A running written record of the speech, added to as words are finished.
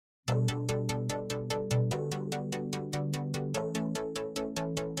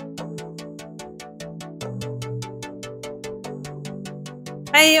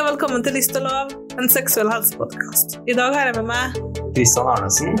Hei og velkommen til Lyst og Lov, en seksuell helsepodcast. I dag har jeg med meg Kristian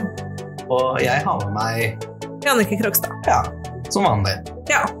Arnesen, og jeg har med meg Jannicke Krogstad. Ja, som vanlig.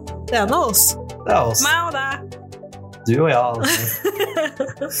 Ja, det er noe oss. Det er oss. Meg og deg. Du og jeg.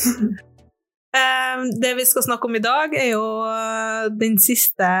 Det vi skal snakke om i dag er jo den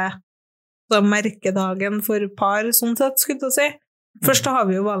siste merkedagen for par, sånn sett, skulle jeg si. Først har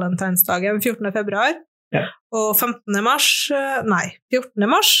vi jo valentinsdagen 14. februar. Ja. Og 14. mars, så er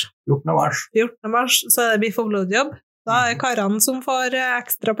det Biff og blodjobb. Da er karene som får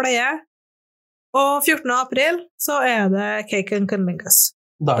ekstra pleie. Og 14. april så er det Cake and Cunnilingus.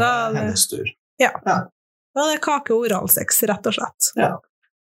 Da er det hennes tur. Ja. Da er det kake og oralsex, rett og slett. Ja.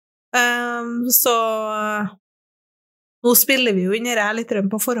 Så nå spiller vi jo inn her litt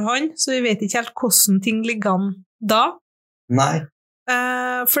på forhånd, så vi vet ikke helt hvordan ting ligger an da. Nei.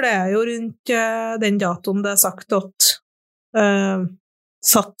 For det er jo rundt den datoen det er sagt at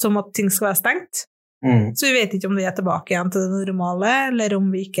satt som at ting skal være stengt. Så vi vet ikke om vi er tilbake igjen til det normale, eller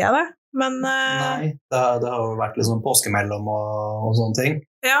om vi ikke er det. Men, nei, det har jo vært litt sånn påskemellom og sånne ting.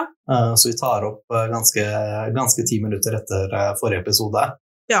 Ja. Så vi tar opp ganske 10 minutter etter forrige episode.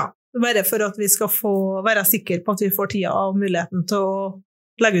 Ja, bare for at vi skal være sikre på at vi får tida og muligheten til å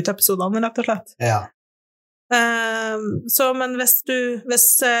legge ut episodene, rett og slett. Ja. Men hvis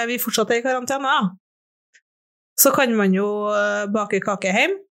vi fortsatt er i karantene, så kan man jo bake kake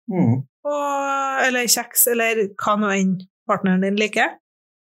hjem, eller kjeks, eller hva nå enn partneren din liker.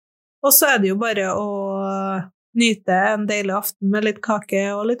 Og så er det jo bare å nyte en deilig aften med litt kake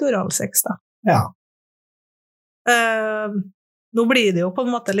og litt oralsex, da. Ja. Nå blir det jo på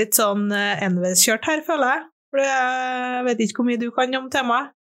en måte litt sånn enveiskjørt her, føler jeg. For jeg vet ikke hvor mye du kan om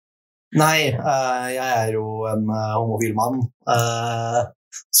temaet. Nei, jeg er jo en homofil mann,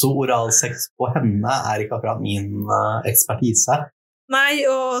 så oralsex på henne er ikke akkurat min ekspertise. Nei,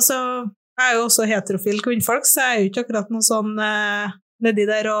 og så jeg er jo også heterofil kvinnfolk, så jeg er jo ikke akkurat noe sånn nedi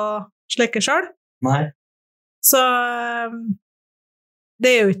der og slekker selv. Nei. Så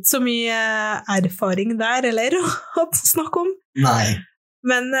det er jo ikke så mye erfaring der, eller å snakke om. Nei.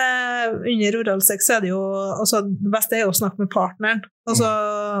 Men under oralsex er det jo, altså, det beste er jo å snakke med partneren. Altså,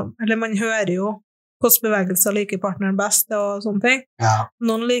 eller man hører jo hvordan bevegelser liker partneren best og sånne ting. Ja.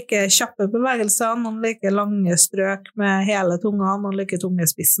 Noen liker kjappe bevegelser, noen liker lange strøk med hele tunga, noen liker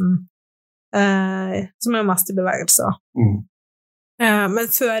tungespissen, som er mest i bevegelser. Men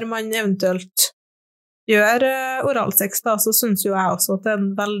før man eventuelt gjør oralsex, da, så synes jo jeg også at det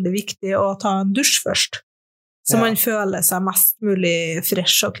er veldig viktig å ta en dusj først. Så man føler seg mest mulig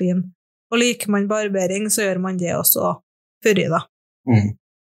fresh og clean. Og liker man barbering, så gjør man det også før i da.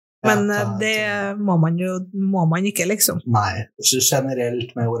 Men det må man ikke, liksom. Nei,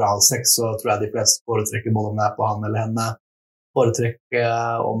 generelt med oralsex så tror jeg de fleste foretrekker både om det er på han eller henne.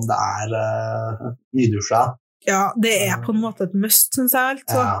 Foretrekker om det er nydusja. Ja, det er på en måte et must, synes jeg alt.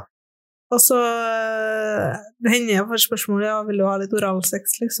 Så. Og så det hender jeg for spørsmålet, vil du ha litt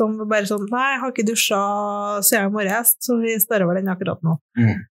oralsex, liksom? Bare sånn, nei, jeg har ikke dusjet siden i morges, så vi står over den akkurat nå.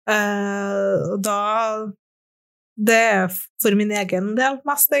 Og da, det er for min egen del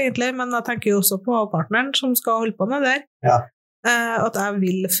mest egentlig, men jeg tenker jo også på partneren som skal holde på med det der. Ja. At jeg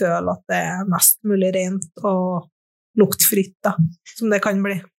vil føle at det er mest mulig rent og luktfritt, da, som det kan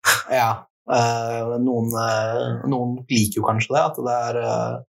bli. Ja, noen liker jo kanskje det, at det er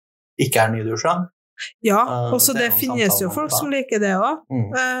ikke er nydusja. Ja, og så det finnes jo folk som liker det også.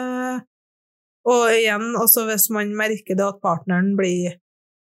 Og igjen, også hvis man merker det at partneren blir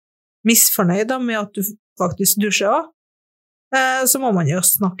misfornøyd da, med at du faktisk dusjer også, så må man jo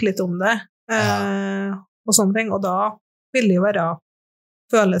snakke litt om det. Og sånne ting, og da vil det jo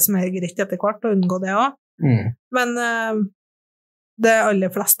føles mer greit etter hvert å unngå det også. Men det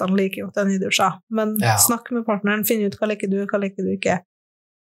aller fleste liker jo at det er nydusja. Men snakk med partneren, finn ut hva liker du ikke.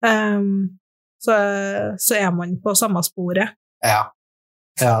 Så er man på samme sporet. Ja,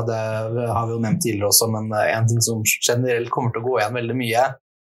 det har vi jo nevnt tidligere også, men en ting som generelt kommer til å gå igjen veldig mye,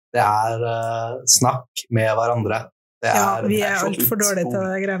 det er snakk med hverandre. Vi er alt for dårlige til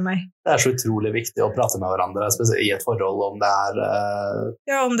det greiene. Det er så utrolig viktig å prate med hverandre, spesielt i et forhold, om det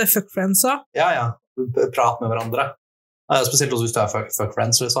er om det er fuck friends også. Ja, prat med hverandre. Spesielt også hvis du er fuck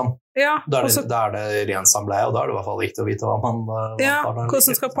friends, liksom. Ja, da er det ren samleie, og da er det i hvert fall viktig å vite hva man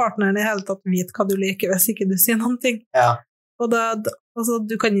hvordan skal partneren i hele tatt vite hva du liker hvis ikke du sier noen ting? Ja. Og altså,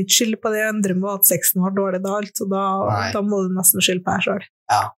 du kan ikke skylde på det andre med at sexen var dårlig da, så da må du nesten skylde på deg selv.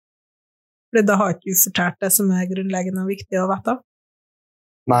 Ja. For da har ikke du fortalt det som er grunnleggende og viktig å vite.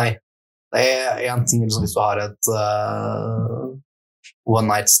 Nei. Det er en ting liksom, hvis du har et one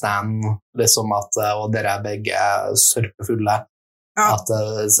night stand, liksom at, og dere er begge sørpefulle, At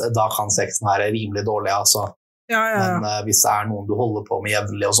da kan sexen være rimelig dårlig, altså. Men hvis det noen du holder på med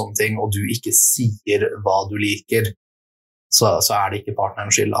jevnlig og sånne ting, og du ikke sier hva du liker, så det ikke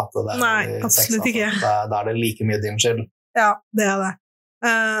partnerens skyld at det Nei, absolutt sex, ikke. Da det like mye din skyld. Ja, det det.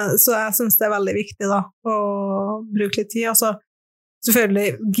 Så jeg synes det veldig viktig da, å bruke litt tid. Altså, selvfølgelig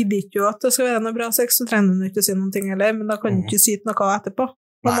gidder ikke jo at det skal være noe bra sex, så trenger du ikke å si noen ting heller, men da kan du ikke si noe etterpå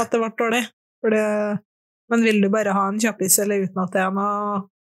om at det ble dårlig. Men vil du bare ha en kjappis eller uten at det noe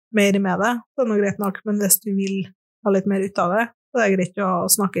mer med det, så det noe greit nok, men hvis du vil ha litt mer ut av det, så det greit å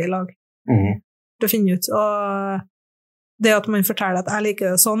snakke i lag. For å finne ut. Og det at man forteller at jeg liker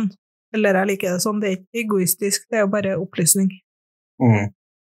det sånn, eller jeg liker det sånn, det ikke egoistisk, det jo bare opplysning.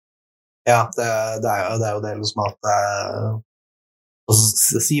 Ja, det jo det liksom at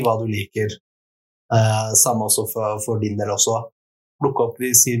si hva du liker. Samme også for din del også. Plukk opp,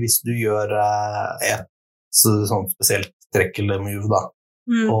 hvis du gjør et sånn spesielt trekk eller move da,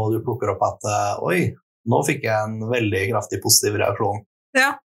 og du plukker opp at oi, nå fikk jeg en veldig kraftig positiv reaksjon.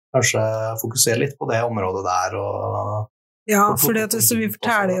 Kanskje fokusere litt på det området der. For vi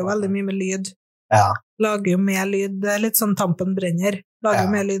forteller jo veldig mye med lyd. Lager jo mer lyd, det litt sånn tampen brenner. Lager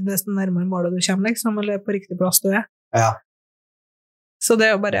jo mer lyd hvis det nærmere målet du kommer, liksom, eller på riktig plass du Så det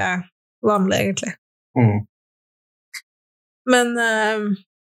jo bare vanlig, egentlig. Men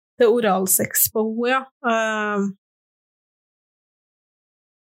det oralsex på henne,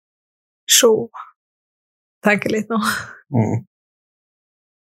 tenker litt nå.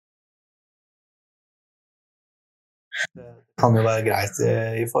 Det kan jo være greit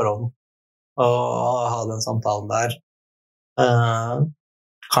i forhånd å ha den samtalen der.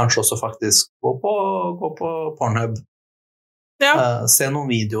 Kanskje også faktisk gå på Pornhub. Se noen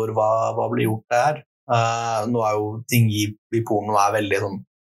videoer, hva blir gjort der. Nå jo ting i porno veldig sånn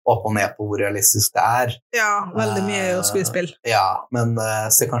opp og ned på hvor realistisk det veldig mye jo skuespill. Men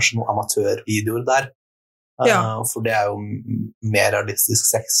se kanskje noen amatørvideoer der. For det jo mer realistisk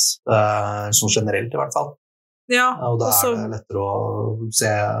sex, sånn generelt i hvert fall. Og da det lettere å se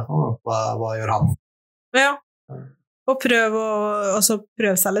hva gjør han. Og prøv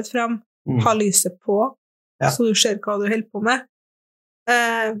seg litt frem. Ha lyset på, så du ser hva du holder på med.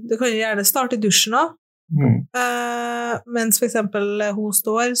 Du kan jo gjerne starte i dusjen da. Mens for eksempel hun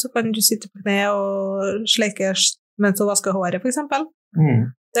står, så kan du sitte på kne og sleike mens hun vasker håret, for eksempel.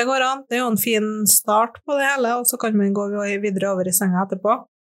 Det går an. Det jo en fin start på det hele, og så kan man gå videre over i senga etterpå.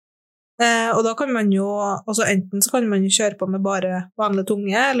 Og da kan man jo, altså enten så kan man jo kjøre på med bare vanlig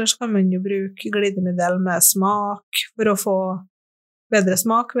tunge, eller så kan man jo bruke glidemiddel med smak for å få bedre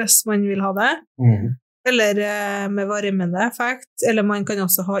smak hvis man vil ha det. Eller med varmende effekt, eller man kan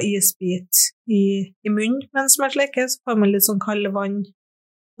også ha isbit i munnen mens man slikker, så får man litt sånn kald vann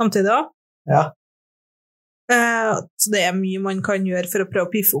samtidig også. Så det mye man kan gjøre for å prøve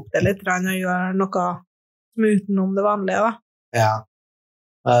å piffe opp det litt, og gjøre noe utenom det vanlige da.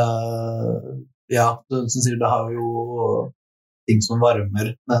 Som sier, det har jo ting som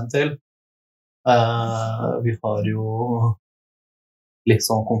varmer den til. Vi har jo litt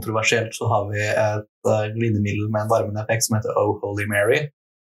sånn kontroversielt, så har vi et glidemiddel med en varmende effekt som heter Oh Holy Mary.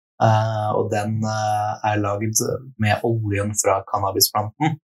 Og den laget med oljen fra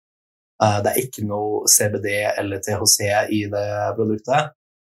cannabisplanten. Det ikke noe CBD eller THC i det produktet.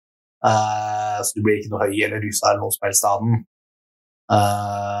 Så du blir ikke noe høy eller rusa eller noe som helst av den.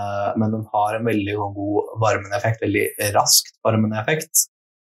 Men den har en veldig god varmende effekt, veldig raskt varmende effekt.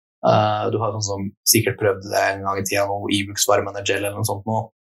 Du har sånn som sikkert prøvd det en gang i tiden, noe Ibux varmende gel eller noe sånt nå.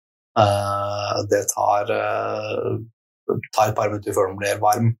 Det tar et par minutter før den blir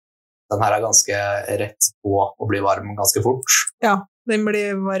varm. Den her ganske rett på å bli varm ganske fort. Ja, den blir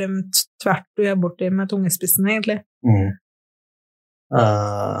varmt tvert du borti med tungespissen egentlig.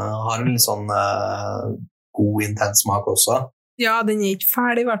 Har en litt sånn god, intens smak også. Ja, den ikke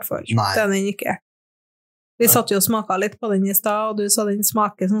ferdig i hvert fall. Nei. Det den ikke. Vi satt jo og smaket litt på den i sted, og du sa den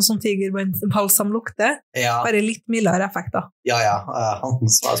smaker sånn som tigerbalsam lukter. Bare litt mildere effekt da. Han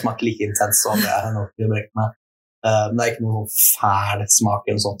smaker like intens som det nok brekt med. Men det ikke noen fæl smak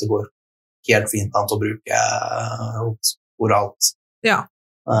eller sånt. Det går helt fint an til å bruke oralt.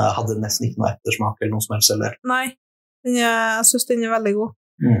 Hadde nesten ikke noe ettersmak eller noe som helst eller. Nei, jeg synes den veldig god.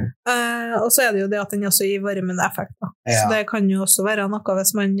 Og så det jo det at den også gir varmende effekt da. Så det kan jo også være noe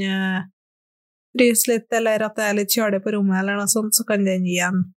hvis man fryser litt, eller at det litt kjølig på rommet eller noe sånt, så kan den gi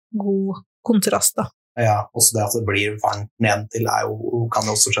en god kontrast da. Også det at det blir varmt nedentil kan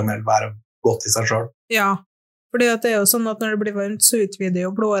det også generelt være godt i seg selv. Fordi at det jo sånn at når det blir varmt, så utvider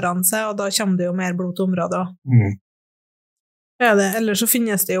jo blodårene seg, og da kommer det jo mer blod til området. Eller så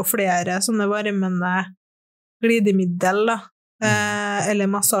finnes det jo flere sånne varmende glidemiddel da, eller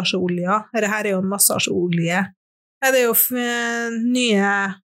massasjeoljer. Dette jo en massasjeolje. Det jo nye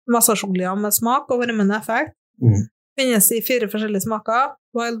massasjeoljer med smak og varmende effekt. Finnes i 4 forskjellige smaker.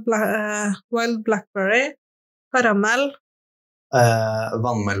 Wild blackberry, karamell,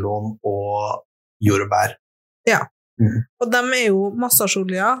 vannmelon og jordbær. Ja. Og de jo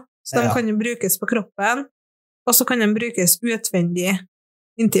massasjeoljer, så de kan jo brukes på kroppen, og så kan de brukes utvendig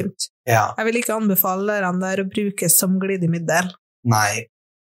intimt. Jeg vil ikke anbefale den der å brukes som glidemiddel. Nei.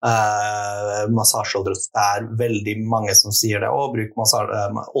 Massasjeoljer veldig mange som sier det, bruk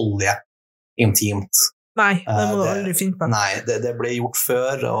olje intimt. Nei, det må du aldri finne på. Nei, det ble gjort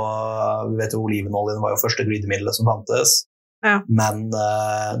før, og vi vet jo olivenoljen var jo første glidemiddelet som fantes. Men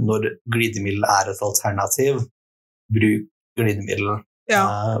når glidemiddel et alternativ, bruk glidemiddel.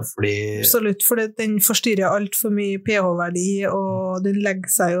 Fordi... Absolutt, for den forstyrrer alt for mye pH-verdi, og den legger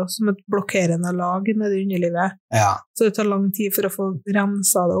seg jo som et blokkerende lag nede i underlivet. Så det tar lang tid for å få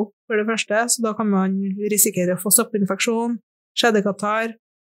renset det opp, for det første, så da kan man risikere å få soppinfeksjon, skjedekatarr,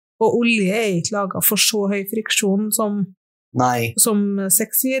 og olje ikke laget for så høy friksjon som sex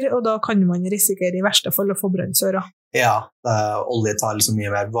gir, og da kan man risikere i verste fall å få brannsårer. Olje tar liksom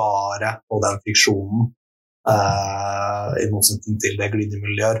mye mer vare på den friksjonen, i motsetning til det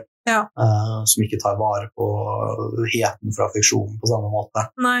glidemiddel gjør, som ikke tar vare på heten fra friksjonen på samme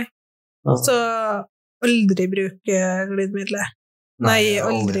måte. Nei, så aldri bruk glidemiddelet. Nei,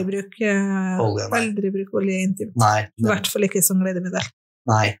 aldri bruk olje intimt. I hvert fall ikke som glidemiddel.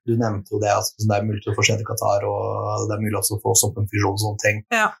 Nei, du nevnte jo det, at det mulig å få skjedekatarr, og det mulig også å få soppinfeksjon og sånne ting.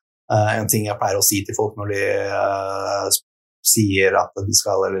 En ting jeg pleier å si til folk når de sier at de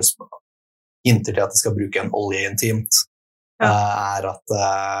skal, eller hinter til at de skal bruke en olje intimt, at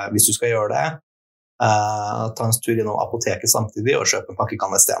hvis du skal gjøre det, ta en tur innom apoteket samtidig og kjøpe en pakke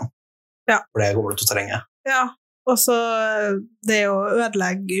Canesten. For det kommer du til å trenge. Og så det å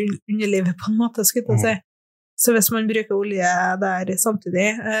ødelegge underlivet på en måte, skulle jeg si. Så hvis man bruker olje der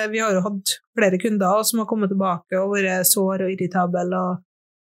samtidig, vi har jo hatt flere kunder som har kommet tilbake og vært sår og irritabel,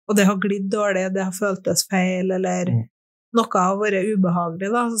 og det har glidd dårlig, det har føltes feil, eller noe har vært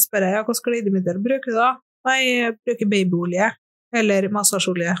ubehagelig, da. Så spør jeg, hvordan glidemiddel bruker du da? Nei, jeg bruker babyolje, eller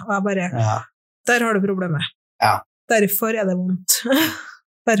massasjeolje, og jeg bare, der har du problemet. Derfor det vondt.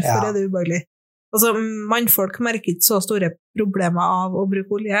 Derfor det ubehagelig. Altså, mannfolk merker ikke så store problemer av å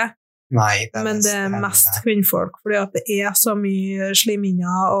bruke olje, Nei, men det mest kvinnfolk, fordi at det så mye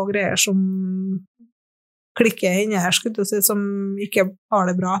slimhinner og greier som klikker inni her, skulle du si, som ikke har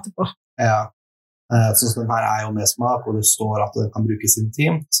det bra etterpå. Så den her jo med smak, og det står at det kan brukes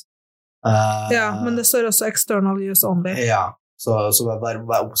intimt. Men det står også external use only. Så vær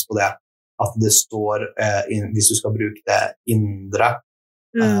obs på det, at det står, hvis du skal bruke det indre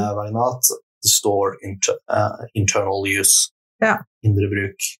vaginalt, det står internal use, indre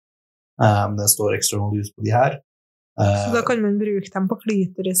bruk. Det står external use på de her. Så da kan man bruke dem på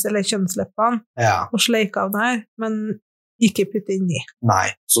klitoris eller kjønnsleppene og sleike av det her, men ikke putte inn i. Nei,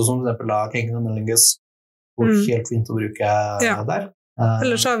 så som for eksempel da Kenkenunnelingus går helt fint å bruke der.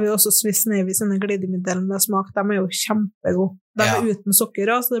 Ellers har vi også Swiss Navy sine glidemiddel med smak, de jo kjempegode. De uten sukker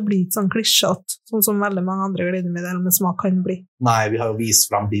også, så det blir ikke sånn klisjat, sånn som veldig mange andre glidemiddel med smak kan bli. Nei, vi har jo vist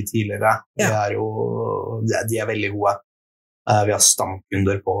frem de tidligere. De veldig gode. Vi har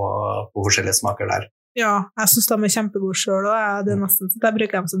stamkunder på forskjellige smaker der. Ja, jeg synes de kjempegode selv, og det nesten så jeg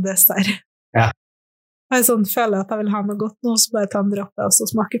bruker dem som dessert. Jeg føler at jeg vil ha noe godt nå, så bare ta en drappe og så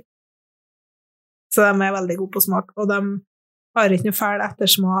smake. Så de veldig gode på smak, og de har ikke noe fæl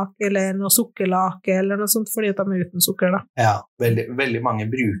ettersmak, eller noe sukkerlake, eller noe sånt, fordi de uten sukker da. Veldig mange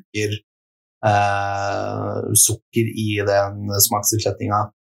bruker sukker i den smakstilsetningen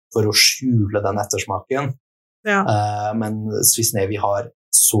for å skjule den ettersmaken. Men Swiss Navy har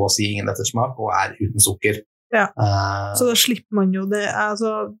så å si ingen ettersmak og uten sukker. Så da slipper man jo det,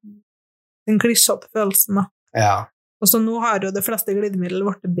 altså den klisjete følelsen da. Og så nå har jo de fleste glidemiddel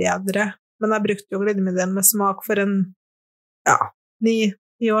vært bedre, men jeg brukte jo glidemiddel med smak for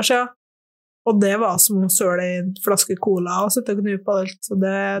 9 år siden, og det var som å søle i en flaske cola og sitte og gnu på alt, så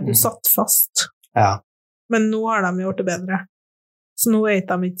du satt fast. Men nå har de gjort det bedre. Så nå de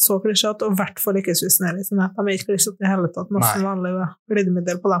ikke så klisjete, og i hvert fall ikke Swiss Navy, så de ikke klisjete i hele tatt, nesten vanlig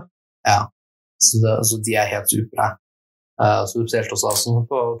glidemiddel på dem. Så de helt supre. Så du ser også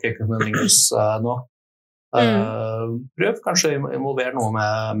på Kenkenunnelingus nå. Prøv kanskje å involvere noe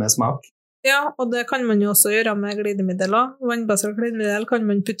med smak. Og det kan man jo også gjøre med glidemiddel. Vannbasert glidemiddel kan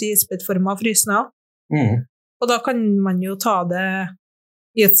man putte i isbitformet og fryse ned. Og da kan man jo ta det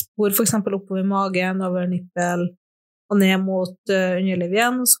i et spor, for eksempel oppover magen, over nippel, og ned mot underlivet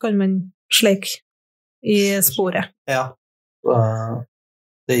igjen, og så kan man sleike i sporet.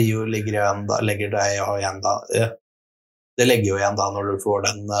 Det ligger jo igjen da når du får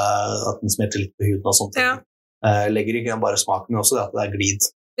den, at den smelter litt på huden og sånt. Ja. Legger ikke bare smaken, men også det at det glid.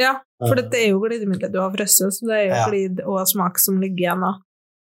 Ja, for det er jo glidemiddelet du har frøsset, så det er jo glid og smak som ligger igjen da.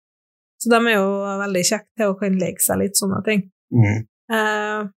 Så de er jo veldig kjekt til å kan legge seg litt sånne ting.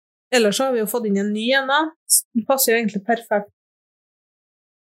 Ellers så har vi jo fått inn en ny en da. Den passer jo egentlig perfekt.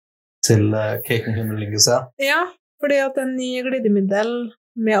 Til cake and cunnilingus, ja. Ja, fordi at det er en ny glidemiddel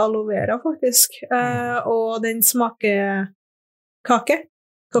med aloe vera, faktisk. Og den smaker kake.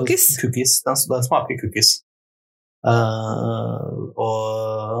 Cookies. Cookies, den smaker cookies.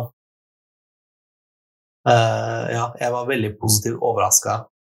 Ja, jeg var veldig positivt overrasket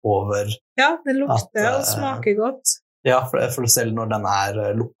over ja, den lukter og smaker godt. Ja, for selv når den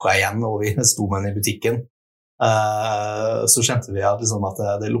lukket igjen og vi sto med den i butikken, så kjente vi at, liksom, at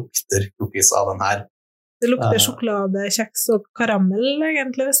det lukter cookies av den her. Det lukter sjokolade, kjeks og karamell,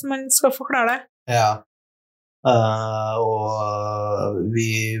 egentlig, hvis man skal forklare det. Ja. Og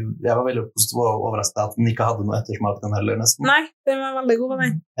jeg var veldig positivt overrasket at den ikke hadde noe ettersmak den heller, nesten. Nei, den var veldig god,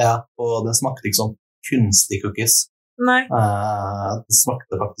 den. Ja, og den smakte ikke sånn kunstig cookies. Nei. Den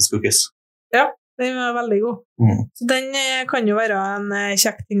smakte faktisk cookies. Ja, den var veldig god. Så den kan jo være en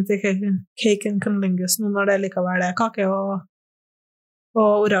kjekk ting til cake and cunnilingus nå når det likevel kake og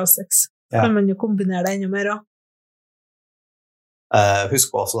oralsex. Ja. Kan man jo kombinere det enda mer da. Husk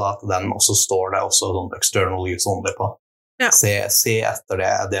på også at den også står det også sånn external use only på. Ja. Se etter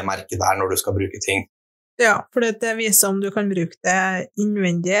det merket der når du skal bruke ting. Ja, for det viser om du kan bruke det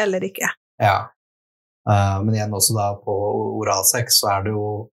innvendig eller ikke. Ja. Men igjen også da på oralsex så det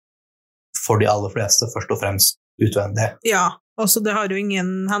jo for de aller fleste først og fremst utvendig. Ja, altså det har jo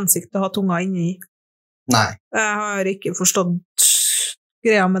ingen hensikt å ha tunga inni. Nei. Jeg har ikke forstått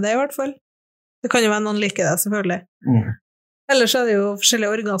greia med det i hvert fall. Det kan jo være noen liker det, selvfølgelig. Ellers det jo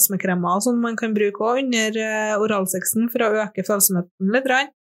forskjellige orgasmekremer som man kan bruke også under oralsexen for å øke følsomheten litt.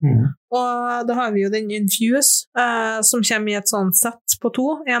 Og da har vi jo den Infuse, som kommer i et sånt sett på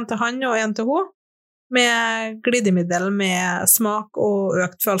 2, en til han og en til hun, med glidemiddel med smak og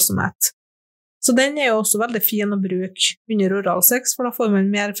økt følsomhet. Så den jo også veldig fin å bruke under oralsex, for da får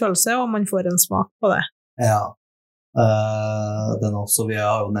man mer følelse, og man får en smak på det. Ja. Den også, vi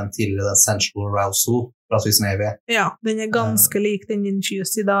har jo nevnt tidligere den Sensual Arousal fra Swiss Navy. Ja, den ganske lik den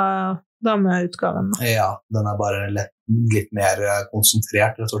Infuse i dameutgaven. Ja, den bare litt mer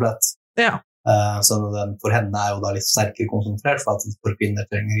konsentrert, rett og slett. Ja. Så den for henne jo da litt sterkere konsentrert, for at for kvinner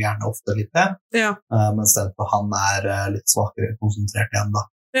trenger gjerne ofte litt det. Ja. Mens den for han litt svakere konsentrert igjen da.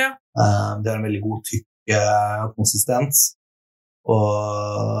 Ja. Det en veldig god tykk konsistens,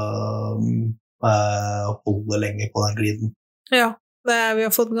 og holder lenge på den gliden. Ja, vi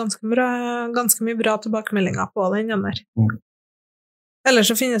har fått ganske mye bra tilbakemeldinger på den der. Ellers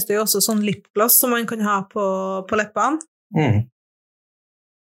så finnes det jo også sånn lipgloss som man kan ha på leppene.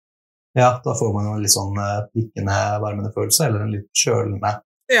 Ja, da får man jo en litt sånn prikkende, varmende følelse, eller en litt kjølende,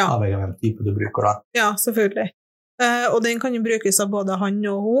 avhengig av hvem type du bruker da. Ja, selvfølgelig. Og den kan jo brukes av både han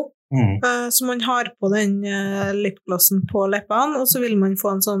og hun. Så man har på den lipglossen på leppene, og så vil man få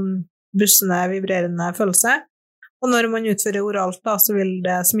en sånn bussende, vibrerende følelse. Og når man utfører oralt da, så vil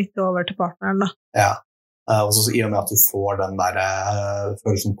det smitte over til partneren da. Ja, og så i og med at du får den der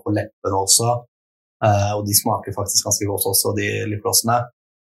følelsen på leppen også, og de smaker faktisk ganske godt også, de lipglossene,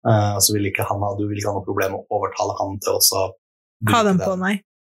 så vil ikke du vil ikke ha noe problem å overtale han til også ha dem på, nei.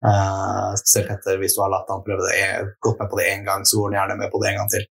 Spesielt etter hvis du har latt han prøve gått med på det en gang, så går han gjerne med på det en gang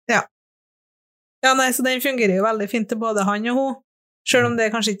til. Ja. Ja, nei, så den fungerer jo veldig fint til både han og hun, selv om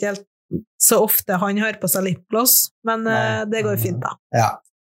det kanskje ikke helt så ofte han har på seg lipgloss, men det går fint da. Ja.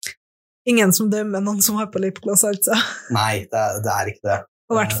 Ingen som dømmer noen som har på lipgloss, altså. Nei, det ikke det.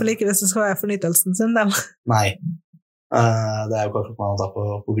 Og i hvert fall ikke hvis det skal være fornytelsen sin del. Nei. Det jo kanskje at man tar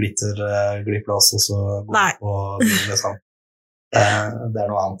på glippgloss, og så går på liksom. Det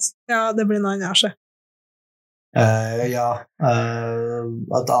noe annet. Ja, det blir noe annet, ikke? Ja,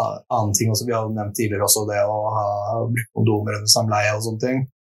 et annet ting også, vi har jo nevnt tidligere også det å ha brukt kondomer under samleie og sånne ting.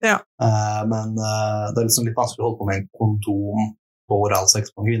 Ja. Men det liksom litt vanskelig å holde på med en kondom på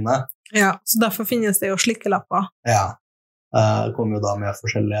oralsex på en kvinne. Ja, så derfor finnes det jo slikkelapper. Ja, det kommer jo da med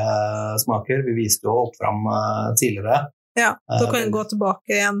forskjellige smaker. Vi viste jo holdt frem tidligere. Ja, da kan vi gå tilbake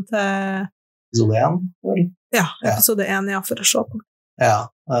igjen til episode 1, vel? Ja, episode 1, ja, for å se på. Ja,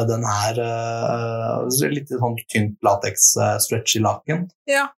 den litt sånn tynt latex stretchy laken.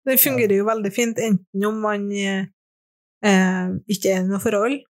 Ja, det fungerer jo veldig fint, enten om man ikke noe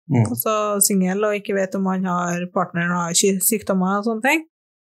forhold, altså single, og ikke vet om man har partner og har sykdommer og sånne ting,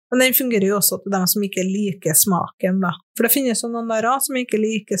 Men den fungerer jo også til dem som ikke liker smaken, da. For det finnes jo noen der også som ikke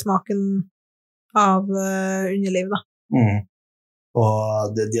liker smaken av underliv, da.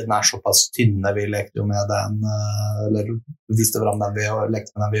 Og den såpass tynne. Vi lekte jo med den, eller viste fram den vi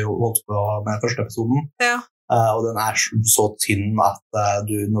lekte med den vi holdt på med første episoden. Ja. Og den så tynn at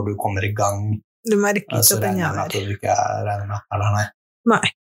når du kommer i gang, du merker ikke så at den regner med at du ikke regner med, eller nei. Nei.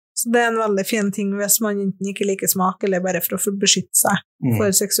 Så det en veldig fin ting hvis man enten ikke liker smak, eller bare for å beskytte seg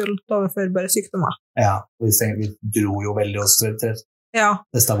for seksuelt overførbare sykdommer. Ja, og vi dro jo veldig også til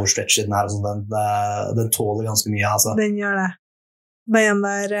nesten hvor stretchy den sånn, den tåler ganske mye, altså. Den gjør det. Den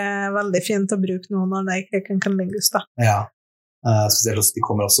der veldig fint å bruke nå når det ikke kan legges, da. Ja, spesielt også, de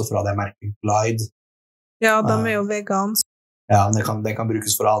kommer også fra det merket Glide. Ja, de jo vegansk. Ja, men den kan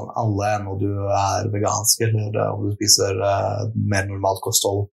brukes for alle når du vegansk, eller om du spiser mer normalt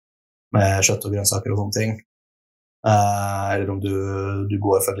kosthold med kjøtt og grønnsaker og sånne ting. Eller om du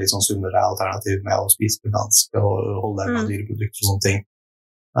går for et litt sånn sunnere alternativ med å spise vegansk og holde deg med dyreprodukter og sånne ting.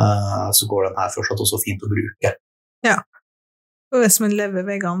 Så går den her fortsatt også fint å bruke. Ja. Og hvis man lever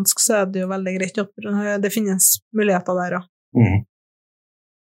vegansk, så det jo veldig greit opp. Det finnes muligheter der også.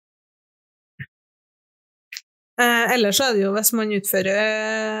 Ellers så det jo, hvis man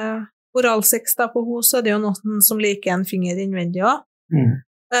utfører oralsex da på hos, så det jo noen som liker en finger innvendig også.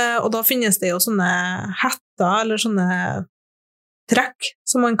 Og da finnes det jo sånne hetter, eller sånne trekk,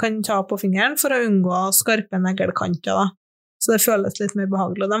 som man kan ta på fingeren for å unngå skarpe neglkanter da. Så det føles litt mer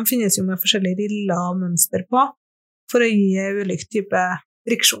behagelig. Og de finnes jo med forskjellige riller og mønster på, for å gi ulik type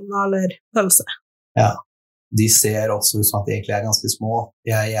friksjoner eller følelse. Ja, de ser også ut som at de egentlig ganske små.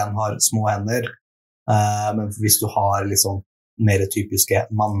 Jeg igjen har små hender, men hvis du har liksom mer typiske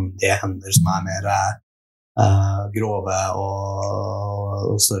mannlige hender som mer grove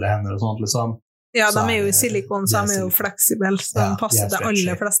og større hender og sånt liksom. Ja, de jo i silikon, så de jo fleksible, så de passer til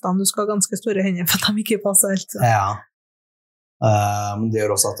alle fleste. Du skal ha ganske store hender for at de ikke passer helt. Så. Ja, men det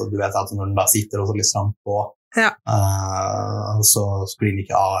gjør også at du vet at når den da sitter og så litt stramt på, så sklir den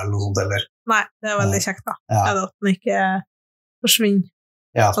ikke av eller noe sånt heller. Nei, det veldig kjekt da. At den ikke forsvinner.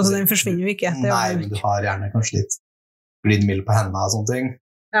 Ja, altså den forsvinner jo ikke. Nei, men du har gjerne kanskje litt glidemiddel på hendene og sånne ting.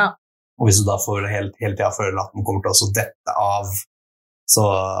 Ja. Og hvis du da får hele tiden føler at den kommer til å dette av, så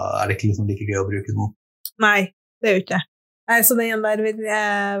det ikke liksom like gøy å bruke den. Nei, det jo ikke. Nei, så den der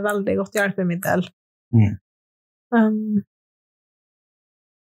veldig godt hjelpemiddel.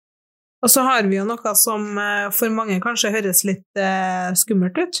 Og så har vi jo noe som for mange kanskje høres litt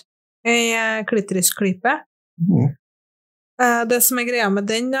skummelt ut. En klitorisklype. Det som greia med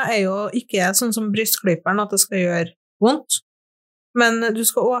den da, jo ikke sånn som brystklyperen, at det skal gjøre vondt. Men du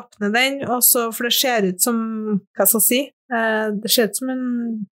skal åpne den, og så, for det ser ut som, hva skal jeg si, det ser ut som en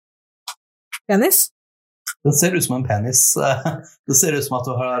penis. Det ser ut som en penis. Det ser ut som at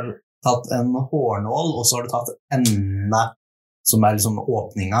du har tatt en hårnål, og så har du tatt endene som liksom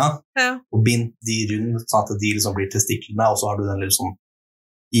åpninga, og bindt de rundt, sånn at de liksom blir testiklene, og så har du den liksom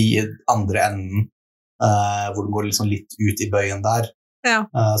i andre enden, hvor den går liksom litt ut i bøyen der,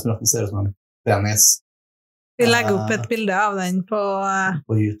 som den ser ut som en penis. Vi legger opp et bilde av den på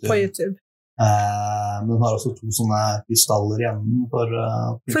YouTube. Men den har også 2 sånne krystaller igjen for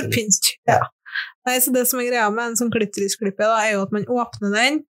pynt. Ja. Nei, så det som greia med en sånn klitorisklippe da, jo at man åpner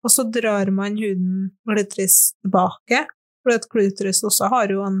den, og så drar man huden klitoris tilbake, for at klitoris også har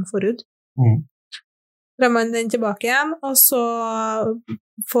jo en forhud. Drar man den tilbake igjen, og så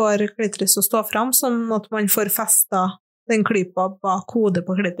får klitoris å stå frem, sånn at man får festet den klypa bak hodet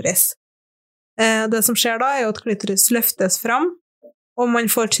på klitoris. Det som skjer da, jo at klitoris løftes frem, og man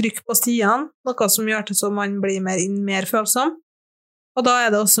får trykk på stiene, noe som gjør det så man blir mer følsom. Og da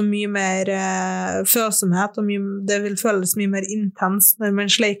det også mye mer følsomhet, og det vil føles mye mer intens når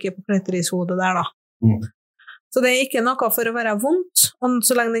man sleiker på klitorishodet der da. Så det ikke noe for å være vondt, og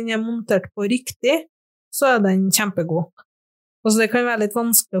så lenge den montert på riktig, så den kjempegod. Og så det kan være litt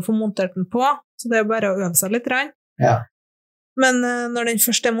vanskelig å få montert den på, så det bare å øve seg litt. Ja. Men når den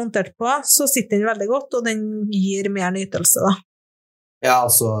først montert på, så sitter den veldig godt, og den gir mer nytelse da. Ja,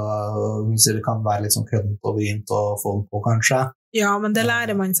 altså, det kan være litt sånn køddent og vrient å få den på, kanskje. Ja, men det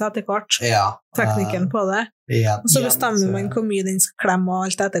lærer man seg etter hvert, teknikken på det. Og så bestemmer man hvor mye den skal klemme, og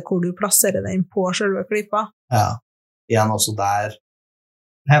alt etter hvor du plasserer den på selve klippa. Ja, igjen også der,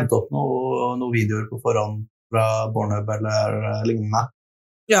 hente opp noen videoer på forhånd fra Pornhub eller lignende.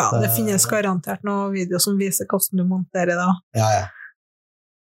 Ja, det finnes garantert noen videoer som viser hvordan du monterer da. Ja.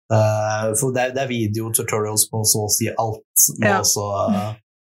 For det video-tutorials på så å si alt, og så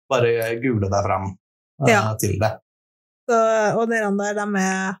bare google deg frem til det. Så, og de der,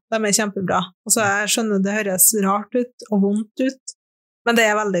 de kjempebra. Og så jeg skjønner det høres rart ut og vondt ut, Men det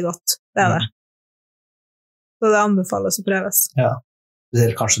veldig godt, det det. Så det anbefales å prøves. Ja.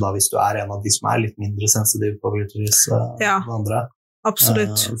 Eller kanskje da hvis du en av de som litt mindre sensitive på klitoris enn andre.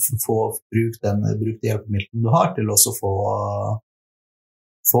 Absolutt. Bruk de hjelpemidlene du har til også få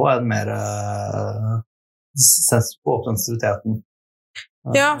en mer på sensitiviteten.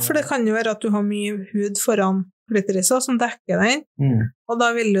 Ja, for det kan jo være at du har mye hud foran klitorisa som dekker den, og da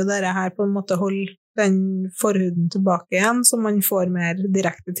vil jo dere her på en måte holde den forhuden tilbake igjen, så man får mer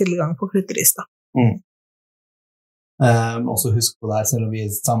direkte tilgang på klitoris da. Også husk på det, selv om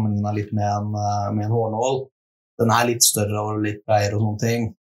vi sammenligner litt med en hårnål, den litt større og litt bredere og sånne ting.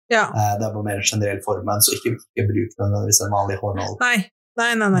 Ja. Det bare mer en generell formen, så ikke bruk den hvis en vanlig hårnål. Nei.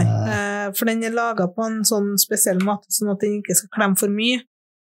 For den laget på en sånn spesiell måte, sånn at den ikke skal klemme for mye,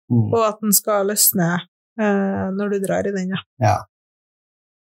 og at den skal løsne når du drar i den. Ja.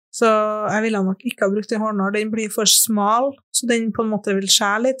 Så jeg ville nok ikke ha brukt en hårnål. Den blir for smal, så den på en måte vil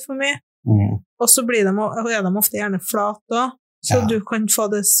skjære litt for mye. Og så er de ofte gjerne flate, så du kan få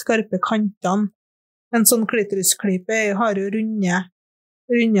de skarpe kantene. En sånn klitorisklype har jo runde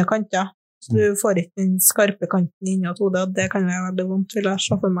kanter, så du får ikke den skarpe kanten innad hodet, og det kan være veldig vondt, vil jeg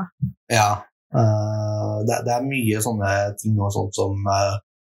se for meg. Ja, det mye sånne ting og sånt som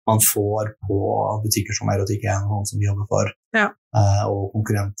man får på butikker som Erotikk 1, noen som vi jobber for, og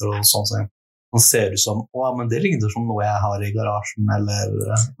konkurrenter og sånn som man ser ut som, men det ligner som noe jeg har i garasjen, eller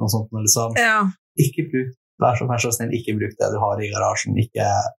noe sånt, liksom. Ja. Ikke bruk, vær så snill, ikke bruk det du har i garasjen,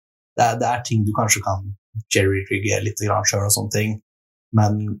 det ting du kanskje kan jerry-rigge litt grann selv og sånne ting,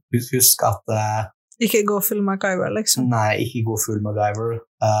 men husk at ikke gå full MacGyver, liksom. Nei, ikke gå full MacGyver.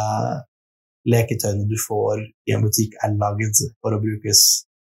 Leketøyene du får i en butikk laget for å brukes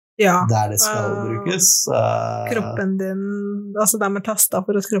der det skal brukes. Kroppen din, altså de testet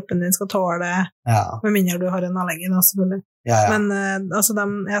for at kroppen din skal tåle det, med mindre du har en allergi, da, selvfølgelig. Men altså, de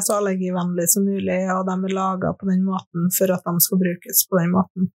så allergivennlige som mulig, og de laget på den måten for at de skal brukes på den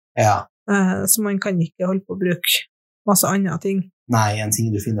måten. Så man kan ikke holde på å bruke masse andre ting. Nei, en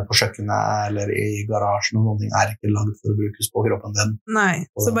ting du finner på kjøkkenet eller i garasjen og noen ting ikke laget for å brukes på kroppen din. Nei,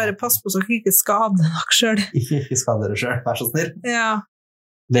 så bare pass på så ikke skade deg selv. Ikke skade deg selv, vær så snill. Ja.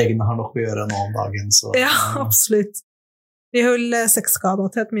 Legene har nok å gjøre nå om dagen, så... Ja, absolutt. Vi holder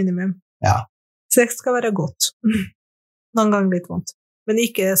sexskader til et minimum. Ja. Sex skal være godt. Noen ganger litt vondt. Men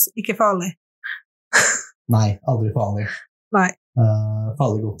ikke farlig. Nei, aldri farlig. Nei.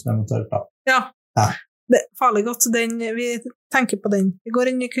 Farlig godt, eventuelt da. Ja. Det farlig godt, vi tenker på den. Vi går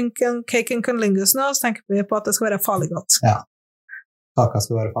inn i Cake and Cunnilingus nå, så tenker vi på at det skal være farlig godt. Ja. Kaka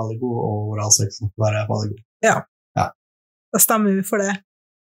skal være farlig god, og oralsex skal være farlig god. Ja. Da stemmer vi for det.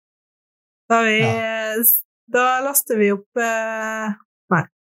 Da laster vi opp nei.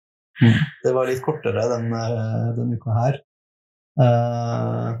 Det var litt kortere den uka her.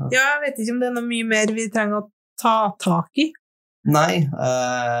 Ja, jeg vet ikke om det noe mye mer vi trenger å ta tak i. Nei,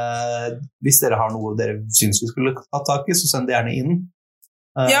 hvis dere har noe dere synes vi skulle ta tak i, så send det gjerne inn.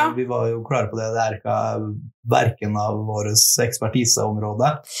 Vi var jo klare på det, det ikke hverken av våres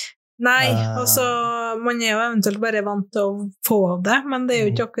ekspertiseområde. Nei, altså, man jo eventuelt bare vant til å få det, men det jo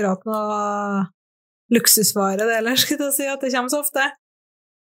ikke akkurat noe luksusvare det, eller skal jeg si at det kommer så ofte.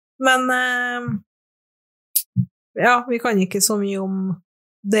 Men vi kan ikke så mye om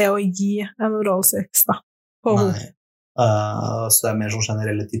det å gi en oralsex da, på henne. Så det mer sånn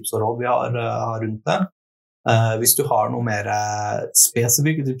generelle tips og råd vi har rundt det. Hvis du har noe mer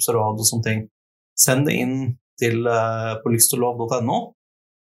spesifikke tips og råd og sånne ting, send det inn til på lystolov.no,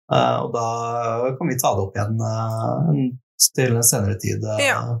 og da kan vi ta det opp igjen til en senere tid.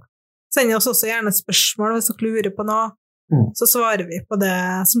 Send oss også gjerne spørsmål hvis dere lurer på noe, så svarer vi på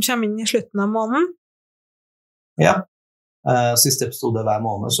det som kommer inn i slutten av måneden. Ja, siste episode hver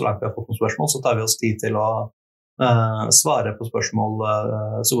måned, så langt vi har fått noen spørsmål, så tar vi oss tid til å svare på spørsmål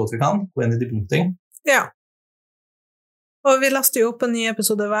så godt vi kan, gå inn i dybden på ting. Ja. Og vi laster jo opp en ny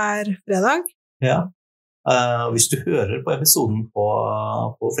episode hver fredag. Ja. Hvis du hører på episoden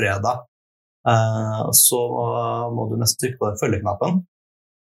på fredag, så må du nesten trykke på den følgeknappen.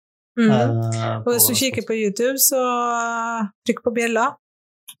 Og hvis du kikker på YouTube, så trykk på bjella.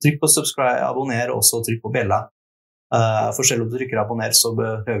 Trykk på subscribe, abonner, og så trykk på bjella. For selv om du trykker abonner, så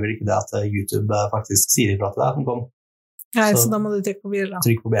behøver ikke det at YouTube faktisk sier ifra til deg. Nei, så da må du trykke på bjella.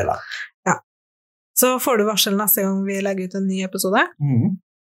 Trykk på bjella. Ja. Så får du varsel neste gang vi legger ut en ny episode.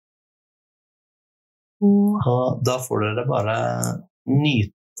 Og da får dere bare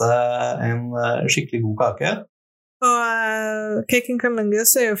nyte en skikkelig god kake. Og Cake and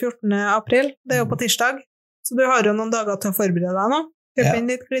Cunnilingus jo 14. april, det jo på tirsdag, så du har jo noen dager til å forberede deg nå. Kjøp inn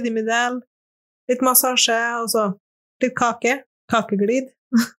litt glidemiddel, litt massasje, og så litt kake. kakeglid.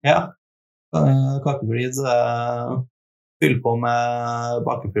 Ja, kakeglid. Fyll på med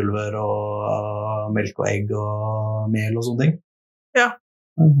bakepulver og melk og egg og mel og sånne ting. Ja.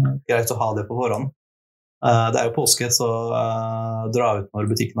 Greit å ha det på forhånd. Det jo påske, så dra ut når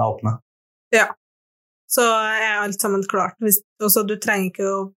butikkene åpne. Ja. Så alt sammen klart. Også, du trenger ikke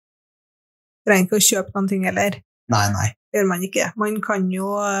å kjøpe noen ting, eller? Nei. Gjør man ikke. Man kan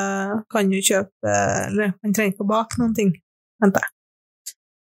jo kjøpe, eller man trenger ikke å bake noen ting. Vent da.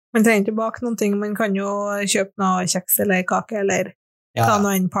 Man trenger ikke å bake noen ting, man kan jo kjøpe noe kjeks eller kake, eller ta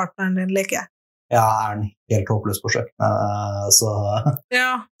noe inn partneren din like. Ja, den helt håpløs på kjøkkenet, så...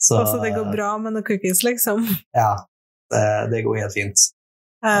 Ja, så det går bra med noen cookies, liksom. Ja, det går helt fint.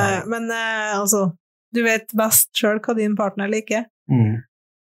 Men altså, du vet best selv hva din partner liker.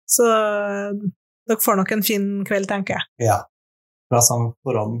 Så dere får nok en fin kveld, tenker jeg. Ja, bra sammen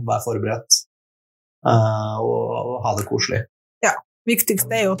forhånd, vær forberedt, og ha det koselig. Ja,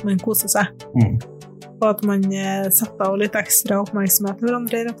 viktigste jo at man koser seg. Og at man setter av litt ekstra oppmerksomhet til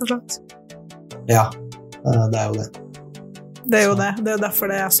hverandre, rett og slett. Ja, det jo det. Det jo det. Det jo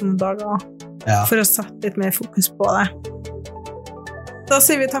derfor det sånne dager. Ja. For å sette litt mer fokus på det. Da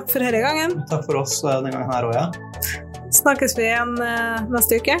sier vi takk for denne gangen. Takk for oss den gangen her også, ja. Snakkes vi igjen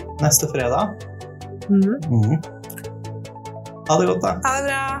neste uke. Neste fredag. Ha det godt da. Ha det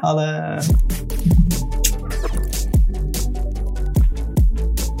bra. Ha det.